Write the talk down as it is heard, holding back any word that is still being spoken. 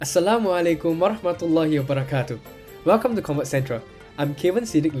Assalamualaikum warahmatullahi wabarakatuh. Welcome to Convert Central. I'm Kevin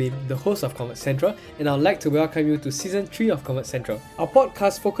Siddiq Lim, the host of Convert Central, and I'd like to welcome you to Season 3 of Convert Central. Our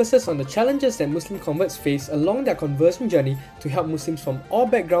podcast focuses on the challenges that Muslim converts face along their conversion journey to help Muslims from all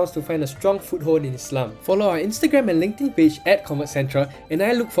backgrounds to find a strong foothold in Islam. Follow our Instagram and LinkedIn page at Convert Central, and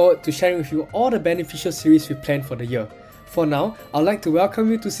I look forward to sharing with you all the beneficial series we planned for the year. For now, I'd like to welcome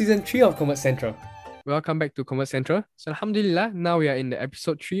you to Season 3 of Convert Central. Welcome back to Convert Central. So Alhamdulillah, now we are in the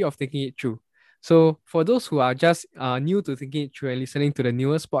episode 3 of Thinking It Through. So for those who are just new to Thinking It Through and listening to the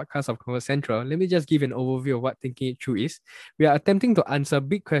newest podcast of Convert Central, let me just give an overview of what Thinking It Through is. We are attempting to answer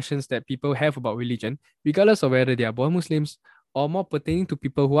big questions that people have about religion, regardless of whether they are born Muslims or more pertaining to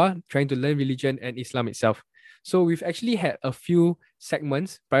people who are trying to learn religion and Islam itself. So we've actually had a few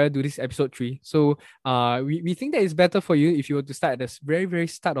segments prior to this episode 3. So we think that it's better for you if you were to start at the very, very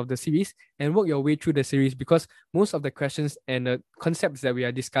start of the series and work your way through the series, because most of the questions and the concepts that we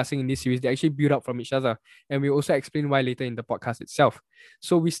are discussing in this series, they actually build up from each other. And we also explain why later in the podcast itself.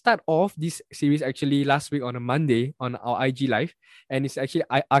 So we start off this series actually last week on a Monday on our IG Live, and it's actually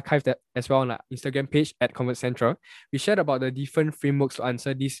archived as well on our Instagram page at Convert Central. We shared about the different frameworks to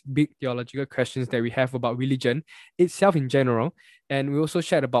answer these big theological questions that we have about religion itself in general. And we also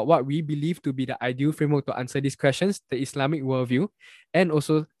shared about what we believe to be the ideal framework to answer these questions, the Islamic Worldview, and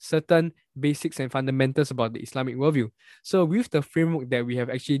also certain basics and fundamentals about the Islamic Worldview. So with the framework that we have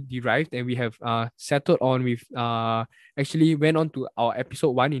actually derived and we have settled on, we've actually went on to our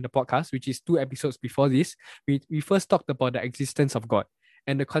episode 1 in the podcast, which is 2 episodes before this. We first talked about the existence of God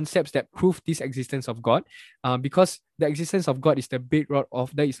and the concepts that prove this existence of God, because the existence of God is the bedrock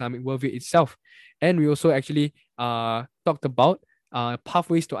of the Islamic worldview itself. And we also actually talked about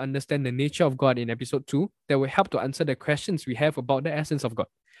pathways to understand the nature of God in episode 2 that will help to answer the questions we have about the essence of God.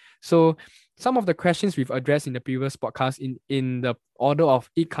 So some of the questions we've addressed in the previous podcast, in the order of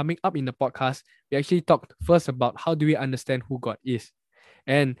it coming up in the podcast, we actually talked first about how do we understand who God is.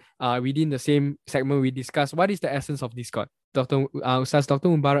 And within the same segment, we discussed what is the essence of this God. Ustaz Dr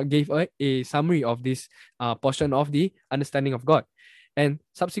Mubarak gave a summary of this portion of the understanding of God. And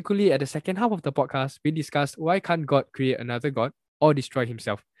subsequently, at the second half of the podcast, we discussed why can't God create another God or destroy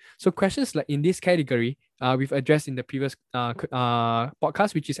himself. So questions like in this category, we've addressed in the previous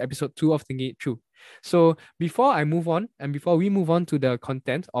podcast, which is episode 2 of Thinking It Through. So before I move on, and before we move on to the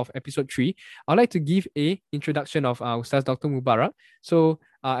content of episode 3, I'd like to give a introduction of Ustaz Dr Mubarak. So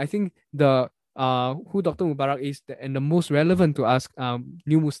I think the who Dr. Mubarak is and the most relevant to us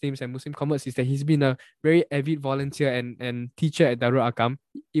new Muslims and Muslim converts is that he's been a very avid volunteer and teacher at Darul Arqam,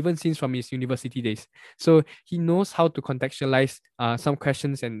 even since from his university days. So he knows how to contextualize some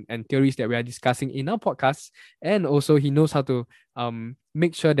questions and theories that we are discussing in our podcasts, and also he knows how to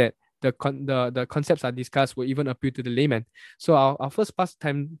make sure that the concepts are discussed will even appeal to the layman. So I'll first pass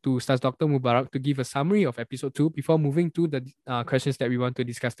time to Ustaz Dr. Mubarak to give a summary of episode 2 before moving to the questions that we want to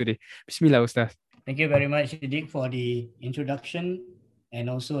discuss today. Bismillah, Ustaz. Thank you very much, Siddiq, for the introduction and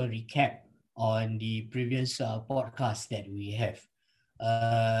also a recap on the previous podcast that we have.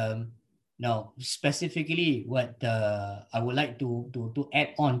 Now, specifically, what I would like to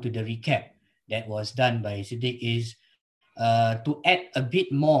add on to the recap that was done by Siddiq is to add a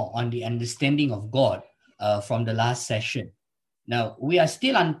bit more on the understanding of God from the last session. Now, we are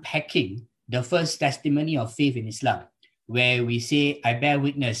still unpacking the first testimony of faith in Islam, where we say, I bear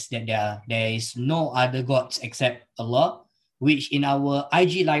witness that there is no other gods except Allah, which in our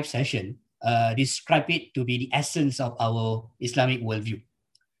IG live session describe it to be the essence of our Islamic worldview,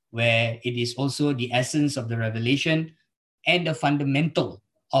 where it is also the essence of the revelation and the fundamental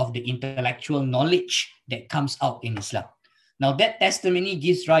of the intellectual knowledge that comes out in Islam. Now, that testimony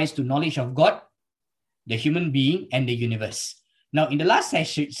gives rise to knowledge of God, the human being, and the universe. Now, in the last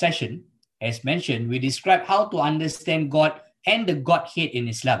session, as mentioned, we described how to understand God and the Godhead in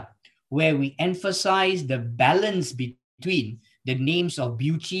Islam, where we emphasize the balance between the names of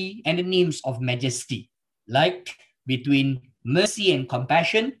beauty and the names of majesty, like between mercy and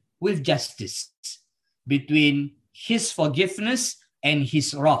compassion with justice, between his forgiveness and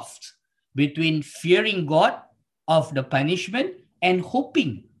his wrath, between fearing God of the punishment and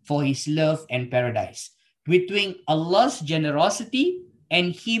hoping for his love and paradise, between Allah's generosity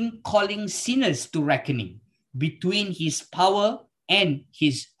and him calling sinners to reckoning, between his power and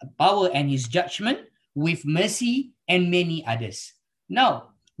his judgment with mercy and many others.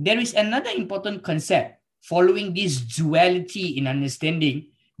 Now, there is another important concept following this duality in understanding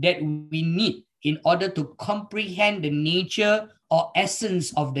that we need in order to comprehend the nature or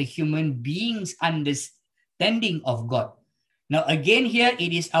essence of the human being's understanding of God. Now, again here,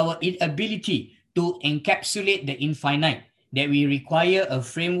 it is our inability to encapsulate the infinite that we require a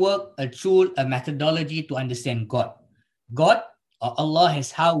framework, a tool, a methodology to understand God. God, or Allah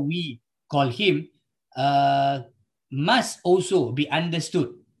as how we call him, must also be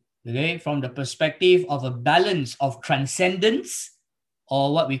understood, okay, from the perspective of a balance of transcendence,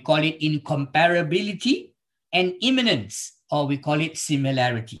 or what we call it incomparability, and immanence, or we call it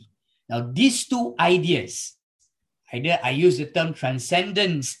similarity. Now, these two ideas, either I use the term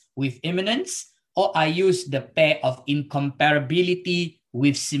transcendence with immanence, or I use the pair of incomparability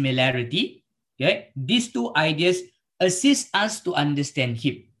with similarity. Okay, these two ideas assist us to understand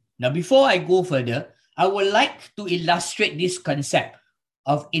him. Now, before I go further, I would like to illustrate this concept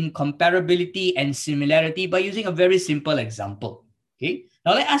of incomparability and similarity by using a very simple example. Okay,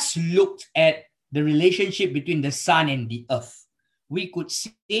 now let us look at the relationship between the sun and the earth. We could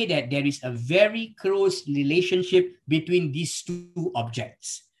say that there is a very close relationship between these two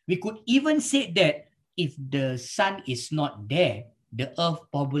objects. We could even say that if the sun is not there, the earth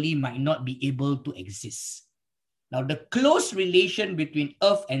probably might not be able to exist. Now, the close relation between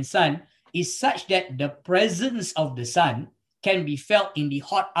earth and sun is such that the presence of the sun can be felt in the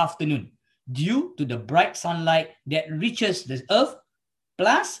hot afternoon due to the bright sunlight that reaches the earth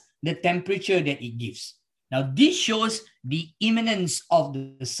plus the temperature that it gives. Now, this shows the immanence of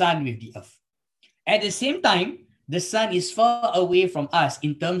the sun with the earth. At the same time, the sun is far away from us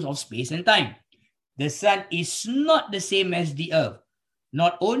in terms of space and time. The sun is not the same as the earth.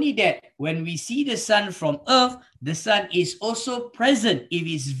 Not only that, when we see the sun from earth, the sun is also present if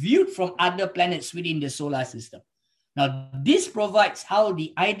it's viewed from other planets within the solar system. Now, this provides how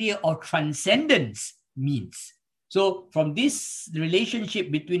the idea of transcendence means. So, from this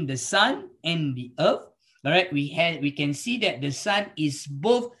relationship between the sun and the earth, all right, we can see that the sun is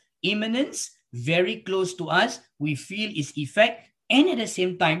both immanence, very close to us, we feel its effect, and at the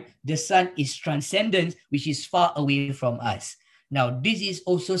same time, the sun is transcendence, which is far away from us. Now, this is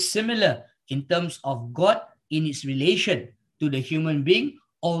also similar in terms of God in its relation to the human being,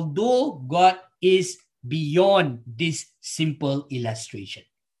 although God is beyond this simple illustration.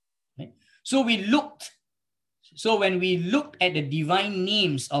 Right? So when we looked at the divine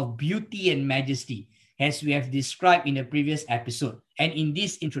names of beauty and majesty, as we have described in the previous episode and in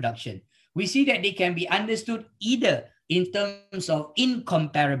this introduction, we see that they can be understood either in terms of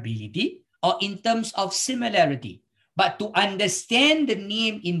incomparability or in terms of similarity. But to understand the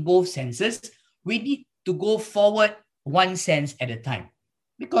name in both senses, we need to go forward one sense at a time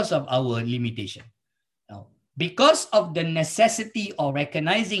because of our limitation. Now, because of the necessity of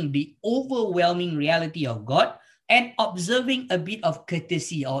recognizing the overwhelming reality of God and observing a bit of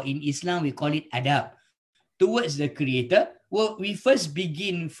courtesy, or in Islam we call it adab, towards the Creator, well, we first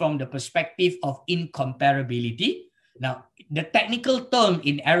begin from the perspective of incomparability. Now, the technical term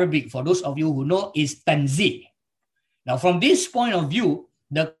in Arabic, for those of you who know, is tanzih. Now, from this point of view,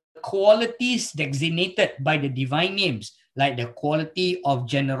 the qualities designated by the divine names, like the quality of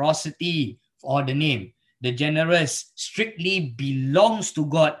generosity for the name, the generous strictly belongs to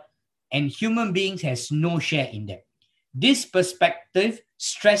God, and human beings has no share in that. This perspective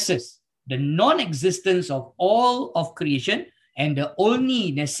stresses the non-existence of all of creation, and the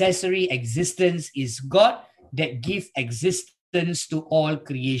only necessary existence is God that gives existence to all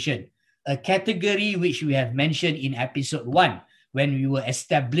creation. A category which we have mentioned in episode 1 when we were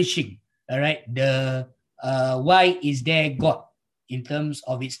establishing, all right, the why is there God in terms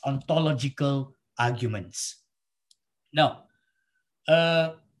of its ontological arguments. Now,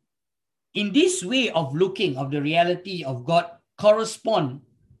 in this way of looking of the reality of God correspond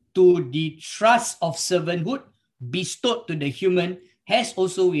to the trust of servanthood bestowed to the human, as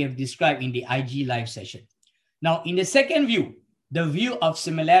also we have described in the IG live session. Now, in the second view, the view of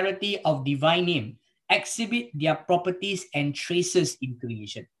similarity of divine name exhibit their properties and traces in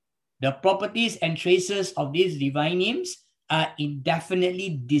creation. The properties and traces of these divine names are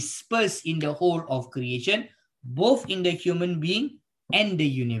indefinitely dispersed in the whole of creation, both in the human being and the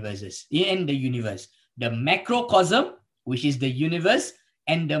universe. The macrocosm, which is the universe,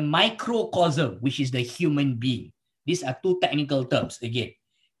 and the microcosm, which is the human being. These are two technical terms again.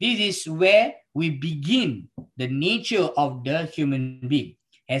 This is where we begin the nature of the human being.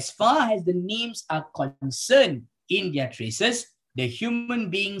 As far as the names are concerned in their traces, the human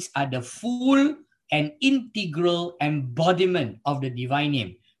beings are the full and integral embodiment of the divine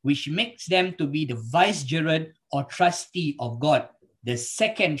name, which makes them to be the vicegerent or trustee of God, the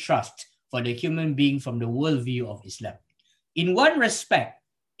second trust for the human being from the worldview of Islam. In one respect,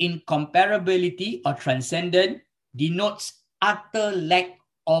 incomparability or transcendent denotes utter lack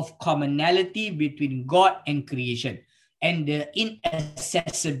of commonality between God and creation, and the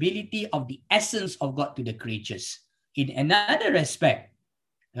inaccessibility of the essence of God to the creatures. In another aspect,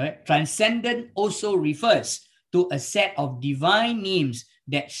 right, transcendent also refers to a set of divine names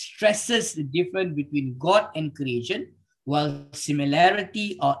that stresses the difference between God and creation, while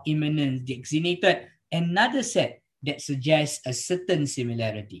similarity or immanence designated another set that suggests a certain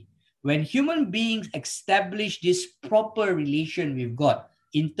similarity. When human beings establish this proper relation with God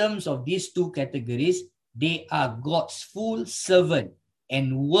in terms of these two categories, they are God's full servant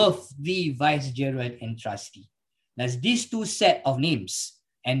and worthy vicegerent and trustee. Thus, these two set of names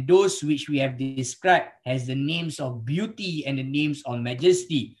and those which we have described as the names of beauty and the names of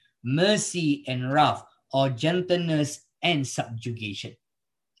majesty, mercy and wrath, or gentleness and subjugation.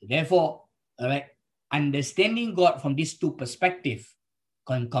 So therefore, all right, understanding God from these two perspectives,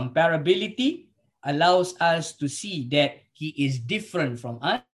 comparability allows us to see that he is different from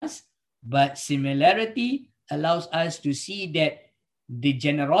us, but similarity allows us to see that the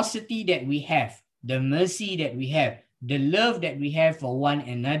generosity that we have, the mercy that we have, the love that we have for one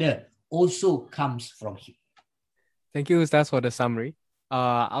another also comes from him. Thank you, Ustaz, for the summary.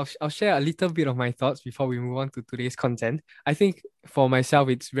 I'll share a little bit of my thoughts before we move on to today's content. I think for myself,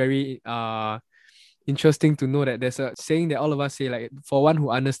 it's very interesting to know that there's a saying that all of us say, like, for one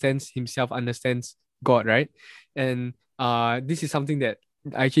who understands himself understands God, right? And this is something that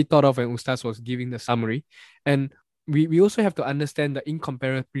I actually thought of when Ustaz was giving the summary. And we also have to understand the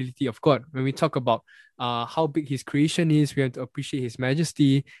incomparability of God. When we talk about how big his creation is, we have to appreciate his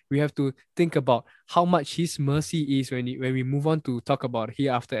majesty. We have to think about how much his mercy is when we move on to talk about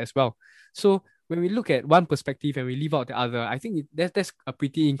hereafter as well. So when we look at one perspective and we leave out the other, I think that's a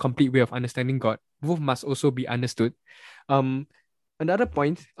pretty incomplete way of understanding God. Both must also be understood. Another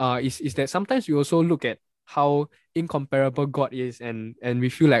point is that sometimes we also look at how incomparable God is, and we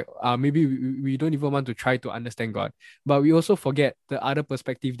feel like maybe we don't even want to try to understand God. But we also forget the other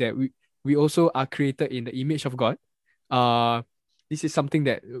perspective that we also are created in the image of God. This is something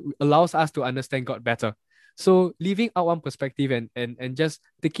that allows us to understand God better. So leaving out one perspective and just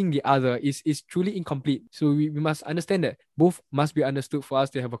taking the other is truly incomplete. So we must understand that both must be understood for us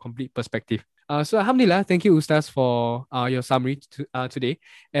to have a complete perspective. So Alhamdulillah, thank you, Ustaz, for your summary today.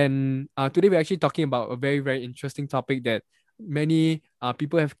 And today we're actually talking about a very, very interesting topic that many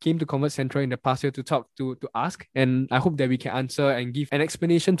people have came to Convert Central in the past year to talk to ask. And I hope that we can answer and give an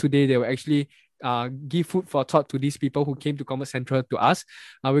explanation today that will actually give food for thought to these people who came to Convert Central to us.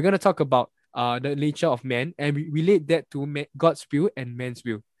 We're going to talk about the nature of man, and we relate that to God's will and man's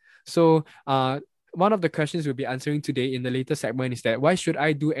will. So one of the questions we'll be answering today in the later segment is that why should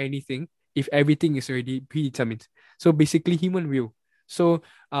I do anything if everything is already predetermined? So basically human will. So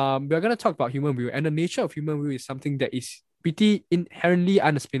we're going to talk about human will, and the nature of human will is something that is pretty inherently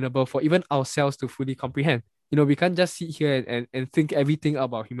unexplainable for even ourselves to fully comprehend. We can't just sit here and think everything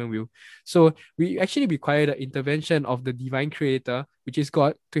about human will. So we actually require the intervention of the divine creator, which is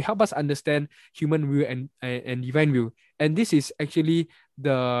God, to help us understand human will and divine will. And this is actually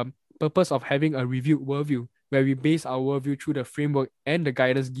the purpose of having a revealed worldview, where we base our worldview through the framework and the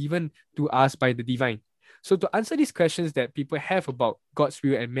guidance given to us by the divine. So to answer these questions that people have about God's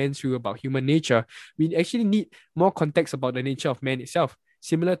will and man's will about human nature, we actually need more context about the nature of man itself,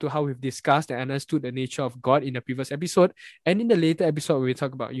 similar to how we've discussed and understood the nature of God in the previous episode, and in the later episode where we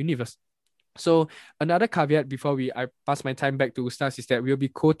talk about universe. So another caveat before I pass my time back to Ustaz is that we'll be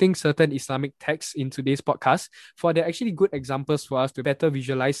quoting certain Islamic texts in today's podcast, for they're actually good examples for us to better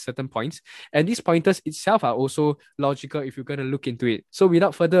visualize certain points. And these pointers itself are also logical if you're going to look into it. So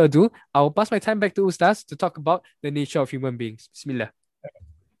without further ado, I'll pass my time back to Ustaz to talk about the nature of human beings. Bismillah.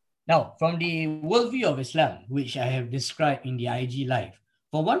 Now, from the worldview of Islam, which I have described in the IG Live,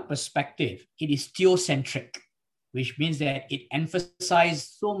 from one perspective, it is theocentric, which means that it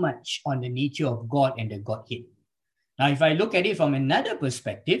emphasizes so much on the nature of God and the Godhead. Now, if I look at it from another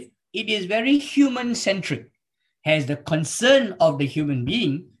perspective, it is very human-centric, has the concern of the human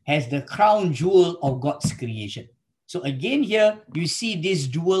being, has the crown jewel of God's creation. So again here, you see this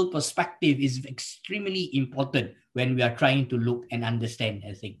dual perspective is extremely important when we are trying to look and understand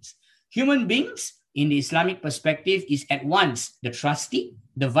things. Human beings, in the Islamic perspective, is at once the trustee,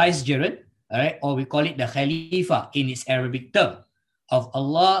 the vicegerent, all right, or we call it the Khalifa in its Arabic term, of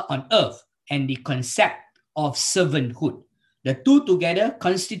Allah on earth, and the concept of servanthood. The two together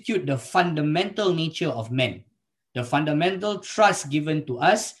constitute the fundamental nature of man, the fundamental trust given to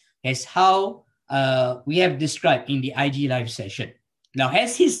us as how we have described in the IG Live session. Now,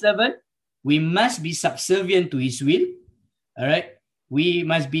 as his servant, we must be subservient to his will, all right? We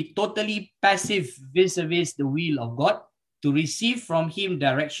must be totally passive vis-a-vis the will of God, to receive from him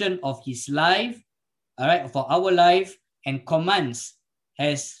direction of his life, all right, for our life, and commands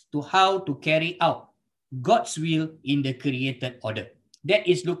as to how to carry out God's will in the created order. That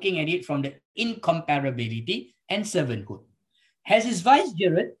is looking at it from the incomparability and servanthood. As his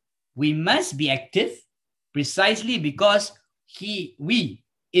vicegerent, we must be active precisely because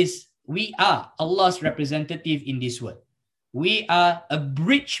we are Allah's representative in this world. We are a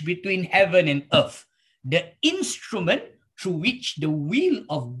bridge between heaven and earth, the instrument through which the will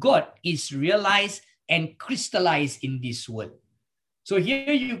of God is realized and crystallized in this world. So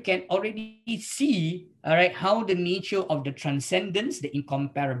here you can already see, all right, how the nature of the transcendence, the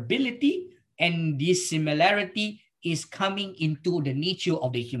incomparability, and this similarity is coming into the nature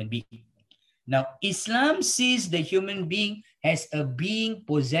of the human being. Now, Islam sees the human being as a being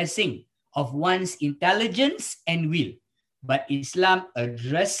possessing of one's intelligence and will. But Islam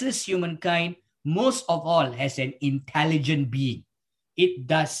addresses humankind most of all as an intelligent being. It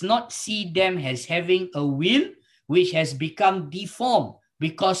does not see them as having a will which has become deformed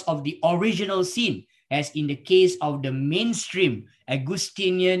because of the original sin, as in the case of the mainstream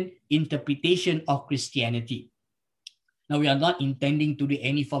Augustinian interpretation of Christianity. Now, we are not intending to do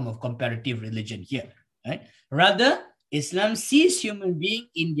any form of comparative religion here, right? Rather, Islam sees human being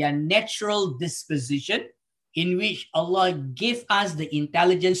in their natural disposition, in which Allah gave us the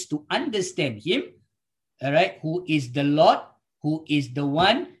intelligence to understand Him, all right, who is the Lord, who is the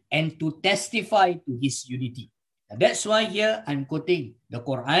One, and to testify to His unity. Now, that's why here I'm quoting the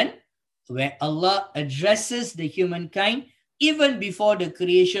Quran, where Allah addresses the humankind even before the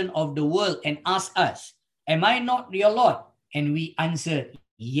creation of the world and asks us, am I not your Lord? And we answer,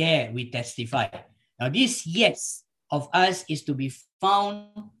 yeah, we testify. Now this yes of us is to be found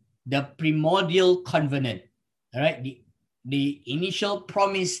the primordial covenant, all right? The initial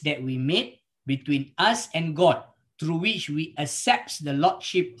promise that we made between us and God, through which we accept the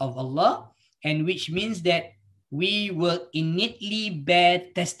Lordship of Allah, and which means that we will innately bear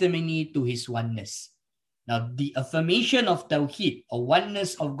testimony to His oneness. Now, the affirmation of Tawheed, or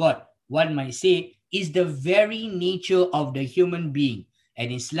oneness of God, one might say, is the very nature of the human being.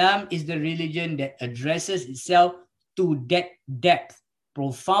 And Islam is the religion that addresses itself to that depth,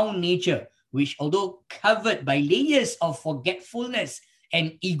 profound nature, which although covered by layers of forgetfulness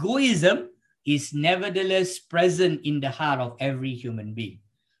and egoism, is nevertheless present in the heart of every human being.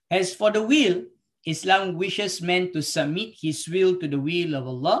 As for the will, Islam wishes man to submit his will to the will of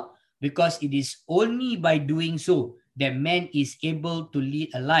Allah, because it is only by doing so that man is able to lead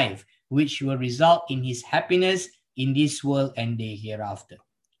a life which will result in his happiness in this world and the hereafter.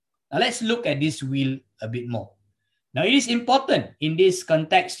 Now let's look at this will a bit more. Now it is important in this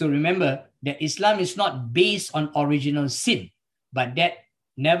context to remember that Islam is not based on original sin, but that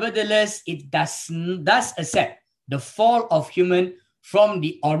nevertheless it does accept the fall of human from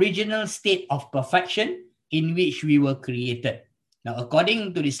the original state of perfection in which we were created. Now,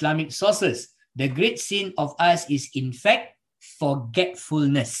 according to the Islamic sources, the great sin of us is in fact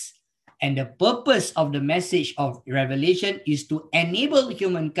forgetfulness. And the purpose of the message of revelation is to enable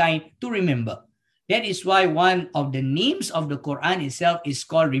humankind to remember. That is why one of the names of the Quran itself is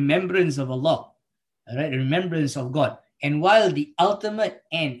called remembrance of Allah, right? Remembrance of God. And while the ultimate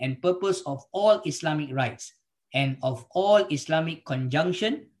end and purpose of all Islamic rites and of all Islamic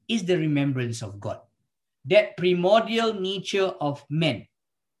conjunction is the remembrance of God. That primordial nature of man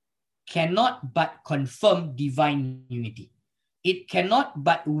cannot but confirm divine unity. It cannot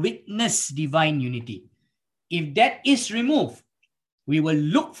but witness divine unity. If that is removed, we will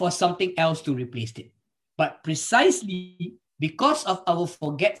look for something else to replace it. But precisely because of our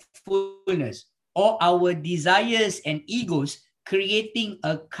forgetfulness or our desires and egos creating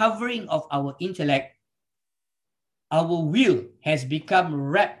a covering of our intellect, our will has become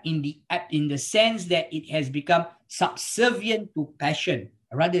wrapped in the sense that it has become subservient to passion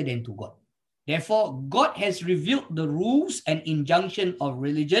rather than to God. Therefore, God has revealed the rules and injunction of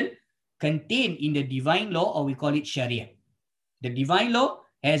religion contained in the divine law, or we call it Sharia. The divine law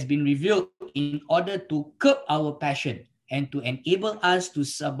has been revealed in order to curb our passion and to enable us to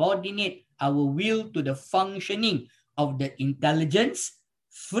subordinate our will to the functioning of the intelligence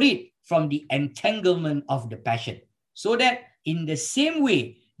freed from the entanglement of the passion. So that in the same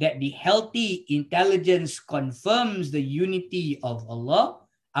way that the healthy intelligence confirms the unity of Allah,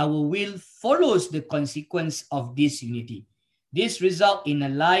 our will follows the consequence of this unity. This results in a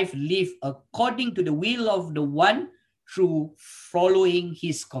life lived according to the will of the One through following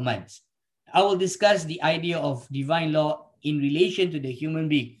His commands. I will discuss the idea of divine law in relation to the human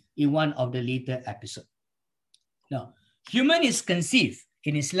being in one of the later episodes. Now, human is conceived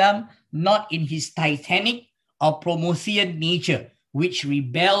in Islam not in his titanic or Promethean nature, which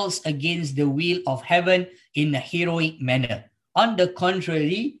rebels against the will of heaven in a heroic manner. On the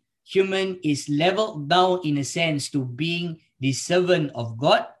contrary, human is leveled down in a sense to being the servant of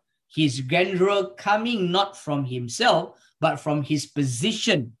God. His grandeur coming not from himself, but from his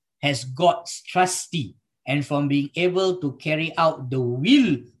position as God's trustee, and from being able to carry out the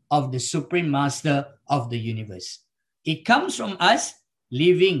will of the supreme master of the universe. It comes from us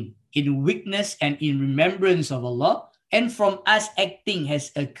living in weakness and in remembrance of Allah, and from us acting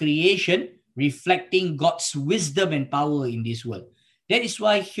as a creation reflecting God's wisdom and power in this world. That is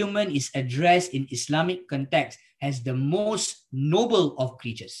why human is addressed in Islamic context as the most noble of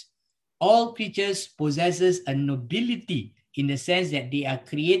creatures. All creatures possesses a nobility in the sense that they are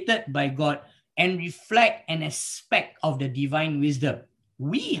created by God and reflect an aspect of the divine wisdom.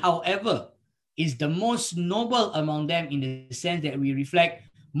 We, however, is the most noble among them in the sense that we reflect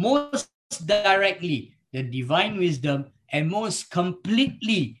most directly the divine wisdom and most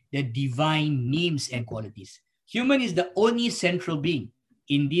completely the divine names and qualities. Human is the only central being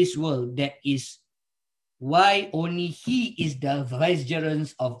in this world that is why only he is the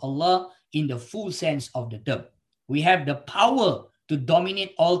vicegerent of Allah in the full sense of the term. We have the power to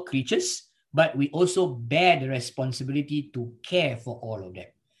dominate all creatures, but we also bear the responsibility to care for all of them.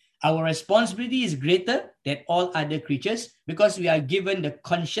 Our responsibility is greater than all other creatures because we are given the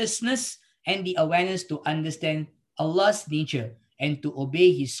consciousness and the awareness to understand Allah's nature and to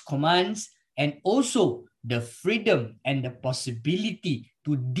obey his commands, and also the freedom and the possibility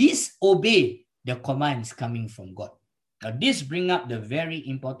to disobey the commands coming from God. Now, this brings up the very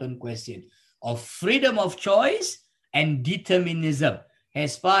important question of freedom of choice and determinism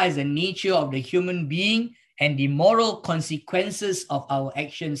as far as the nature of the human being and the moral consequences of our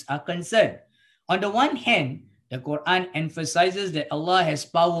actions are concerned. On the one hand, the Quran emphasizes that Allah has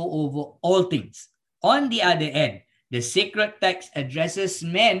power over all things. On the other hand, the sacred text addresses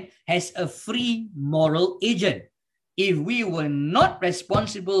man as a free moral agent. If we were not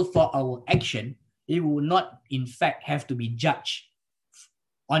responsible for our action, we would not, in fact, have to be judged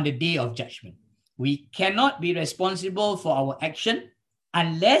on the day of judgment. We cannot be responsible for our action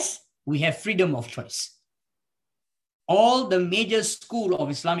unless we have freedom of choice. All the major school of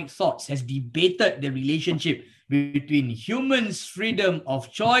Islamic thoughts has debated the relationship between humans' freedom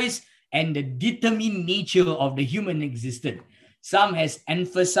of choice and the determined nature of the human existence. Some has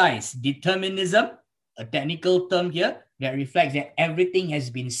emphasized determinism, a technical term here that reflects that everything has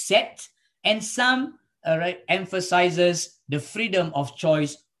been set, and some emphasizes the freedom of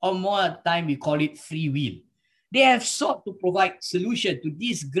choice, or more time we call it free will. They have sought to provide solution to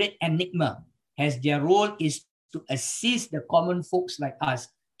this great enigma, as their role is to assist the common folks like us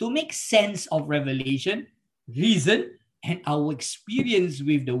to make sense of revelation, reason, and our experience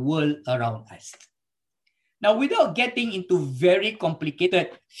with the world around us. Now, without getting into very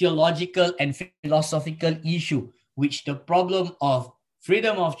complicated theological and philosophical issue, which the problem of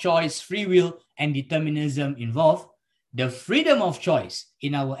freedom of choice, free will, and determinism involve, the freedom of choice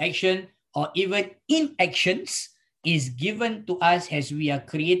in our action or even inactions is given to us as we are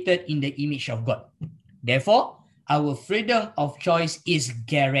created in the image of God. Therefore, our freedom of choice is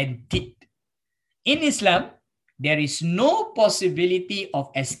guaranteed. In Islam, there is no possibility of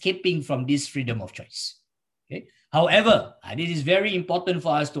escaping from this freedom of choice. Okay? However, this is very important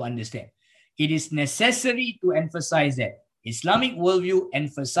for us to understand. It is necessary to emphasize that Islamic worldview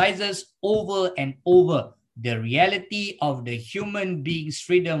emphasizes over and over the reality of the human being's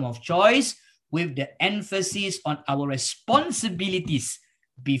freedom of choice, with the emphasis on our responsibilities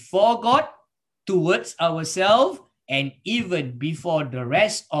before God, towards ourselves, and even before the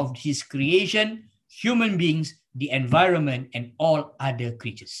rest of his creation, human beings, the environment, and all other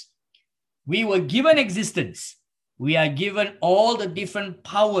creatures. We were given existence. We are given all the different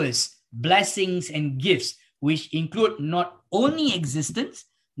powers, blessings, and gifts, which include not only existence,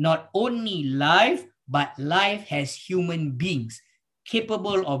 not only life, but life as human beings,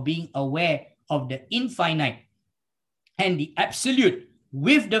 capable of being aware of the infinite and the absolute,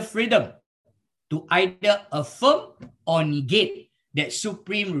 with the freedom to either affirm or negate that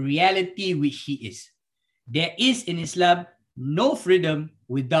supreme reality which he is. There is in Islam no freedom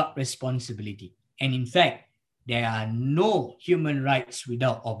without responsibility. And in fact, there are no human rights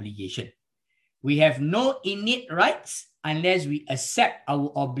without obligation. We have no innate rights unless we accept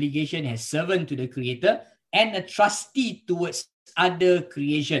our obligation as servant to the Creator and a trustee towards other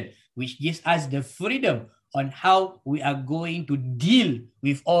creation, which gives us the freedom on how we are going to deal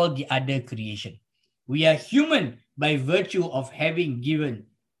with all the other creation. We are human by virtue of having given.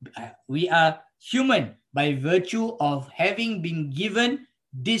 We are human by virtue of having been given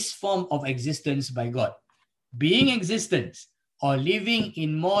this form of existence by God. Being existence or living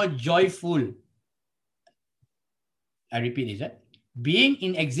in more joyful, I repeat this, being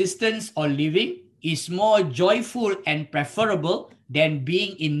in existence or living is more joyful and preferable than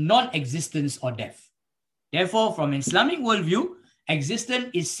being in non-existence or death. Therefore, from Islamic worldview, existence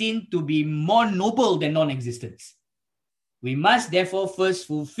is seen to be more noble than non-existence. We must therefore first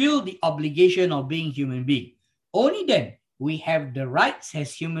fulfill the obligation of being human being. Only then we have the rights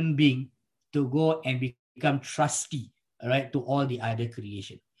as human being to go and become trustee, right, to all the other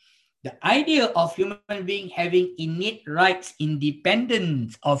creation. The idea of human being having innate rights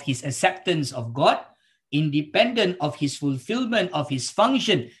independent of his acceptance of God, independent of his fulfillment of his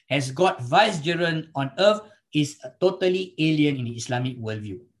function as God vicegerent on earth, is totally alien in the Islamic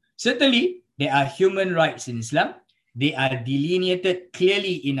worldview. Certainly, there are human rights in Islam. They are delineated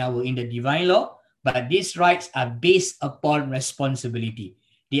clearly in the divine law, but these rights are based upon responsibility.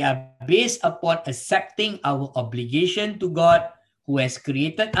 They are based upon accepting our obligation to God, who has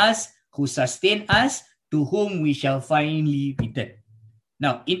created us, who sustained us, to whom we shall finally return.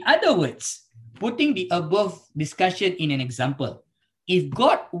 Now, in other words, putting the above discussion in an example, if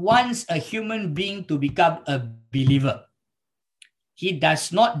God wants a human being to become a believer, he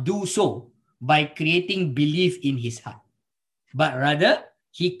does not do so by creating belief in his heart, but rather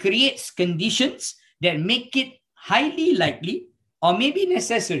he creates conditions that make it highly likely or maybe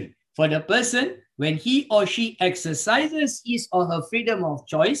necessary for the person, when he or she exercises his or her freedom of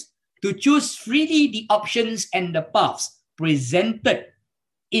choice, to choose freely the options and the paths presented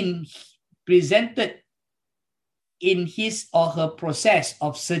in his or her process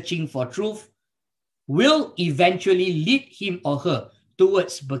of searching for truth, will eventually lead him or her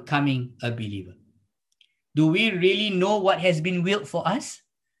towards becoming a believer. Do we really know what has been willed for us?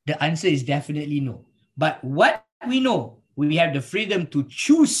 The answer is definitely no. But what we know, we have the freedom to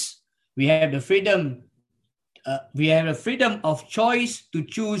choose. We have the freedom of choice to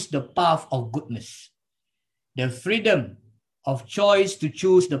choose the path of goodness. The freedom of choice to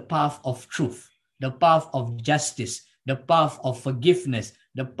choose the path of truth, the path of justice, the path of forgiveness,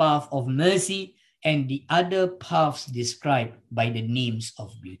 the path of mercy, and the other paths described by the names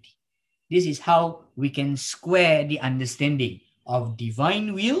of beauty. This is how we can square the understanding of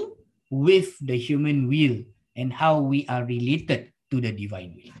divine will with the human will and how we are related to the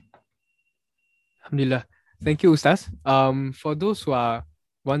divine will. Alhamdulillah. Thank you, Ustaz. For those who are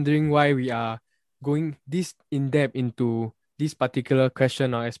wondering why we are going this in-depth into this particular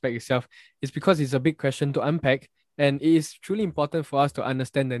question or aspect itself, it's because it's a big question to unpack, and it is truly important for us to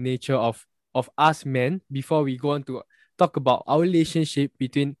understand the nature of us men before we go on to talk about our relationship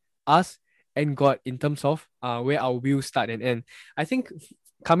between us and God in terms of where our will start and end. I think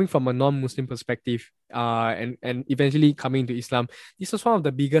coming from a non-Muslim perspective, and eventually coming to Islam, this was one of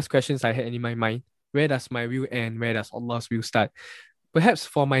the biggest questions I had in my mind. Where does my will end? Where does Allah's will start? Perhaps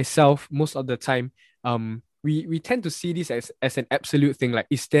for myself, most of the time, we tend to see this as an absolute thing, like,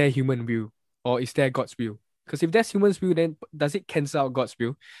 is there human will or is there God's will? Because if there's human's will, then does it cancel out God's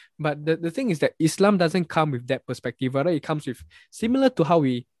will? But the thing is that Islam doesn't come with that perspective. Rather, it comes with, similar to how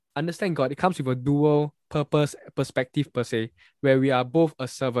we understand God, it comes with a dual purpose perspective per se, where we are both a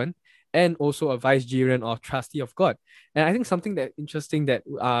servant and also a vicegerent or trustee of God. And I think something that interesting that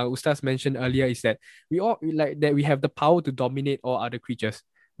Ustaz mentioned earlier is that we have the power to dominate all other creatures,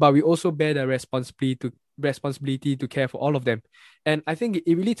 but we also bear the responsibility to care for all of them. And I think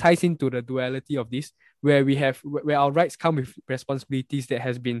it really ties into the duality of this, where our rights come with responsibilities that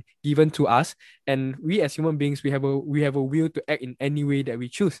has been given to us, and we as human beings, we have a will to act in any way that we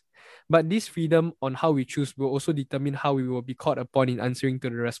choose. But this freedom on how we choose will also determine how we will be called upon in answering to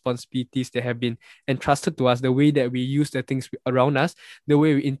the responsibilities that have been entrusted to us, the way that we use the things around us, the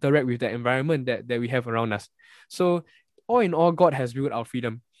way we interact with the environment that we have around us. So all in all, God has willed our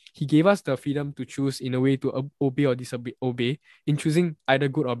freedom. He gave us the freedom to choose in a way to obey or disobey, in choosing either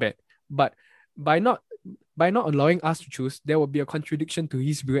good or bad. But by not allowing us to choose, there will be a contradiction to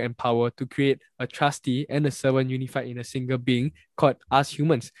his will and power to create a trustee and a servant unified in a single being called us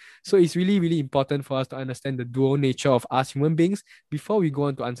humans. So it's really, really important for us to understand the dual nature of us human beings before we go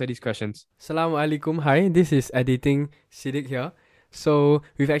on to answer these questions. Assalamu alaikum. Hi, this is Editing Siddiq here. So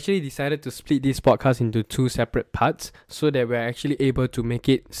we've actually decided to split this podcast into two separate parts so that we're actually able to make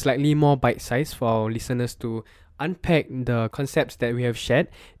it slightly more bite-sized for our listeners to unpack the concepts that we have shared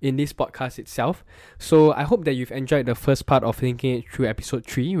in this podcast itself. So I hope that you've enjoyed the first part of Thinking It Through episode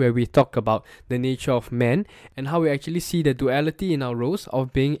 3, where we talk about the nature of man and how we actually see the duality in our roles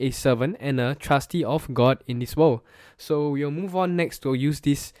of being a servant and a trustee of God in this world. So we'll move on next to use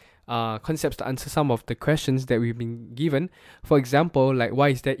this concepts to answer some of the questions that we've been given. For example, like, why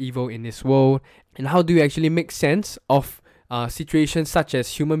is there evil in this world, and how do you actually make sense of situations such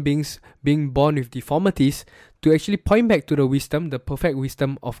as human beings being born with deformities to actually point back to the wisdom, the perfect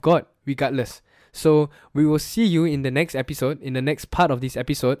wisdom of God, regardless. So we will see you in the next episode, in the next part of this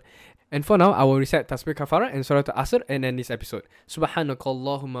episode. And for now, I will recite Tasbih Kafara and Surah Al-Asr and end this episode.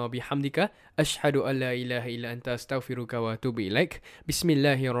 Subhanakallahumma bihamdika ashhadu an la ilaha illa anta astaghfiruka wa atubu ilaik.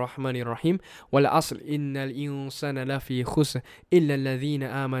 Bismillahirrahmanirrahim. Wal asr innal insana lafi khusr illa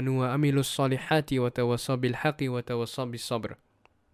alladhina amanu wa amilus salihati wa tawassaw bil haqqi wa tawassaw bis sabr.